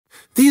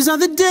These are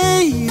the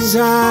days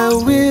I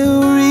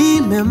will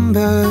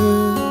remember.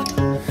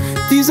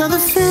 These are the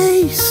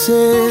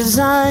faces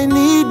I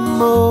need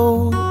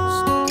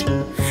most.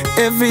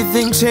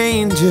 Everything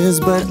changes,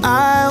 but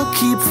I'll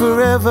keep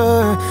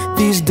forever.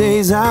 These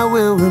days I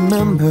will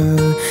remember.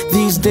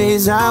 These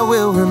days I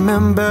will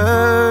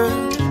remember.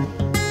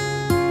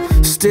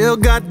 Still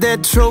got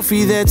that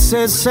trophy that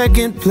says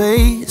second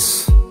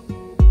place.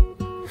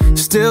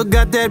 Still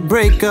got that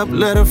breakup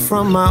letter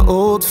from my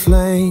old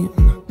flame.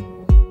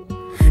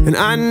 And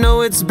I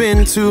know it's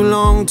been too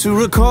long to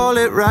recall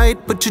it right,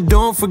 but you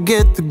don't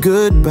forget the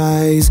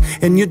goodbyes,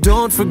 and you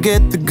don't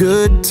forget the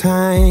good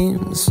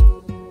times.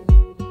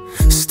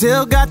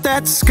 Still got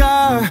that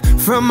scar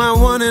from my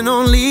one and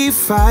only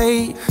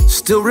fight.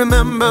 Still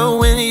remember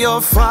when your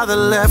father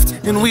left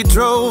and we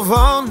drove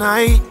all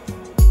night.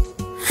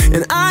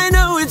 And I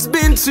know it's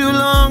been too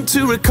long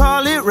to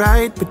recall it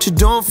right, but you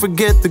don't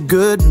forget the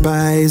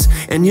goodbyes,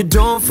 and you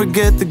don't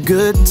forget the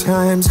good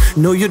times.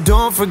 No, you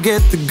don't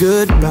forget the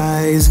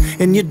goodbyes,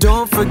 and you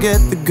don't forget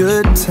the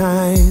good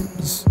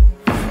times.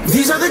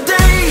 These are the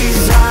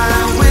days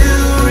I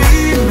will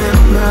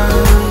remember.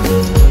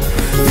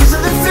 These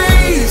are the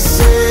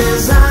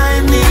faces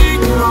I need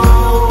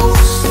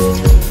most.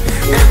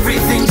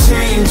 Everything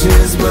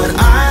changes, but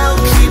I'll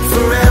keep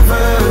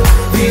forever.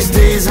 These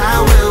days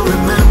I will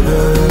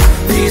remember.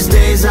 These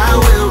days I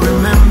will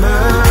remember.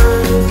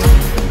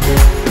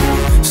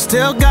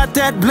 Still got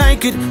that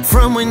blanket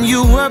from when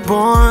you were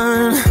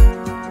born.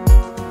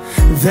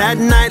 That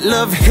night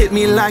love hit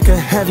me like a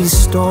heavy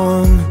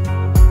storm.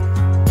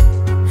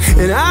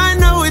 And I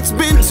know it's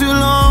been too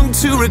long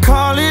to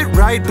recall it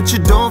right, but you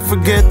don't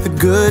forget the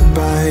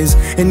goodbyes,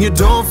 and you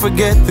don't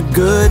forget the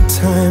good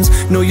times.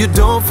 No, you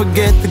don't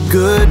forget the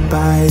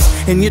goodbyes,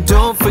 and you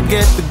don't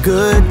forget the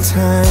good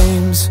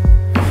times.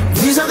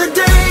 These are the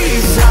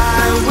days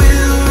I will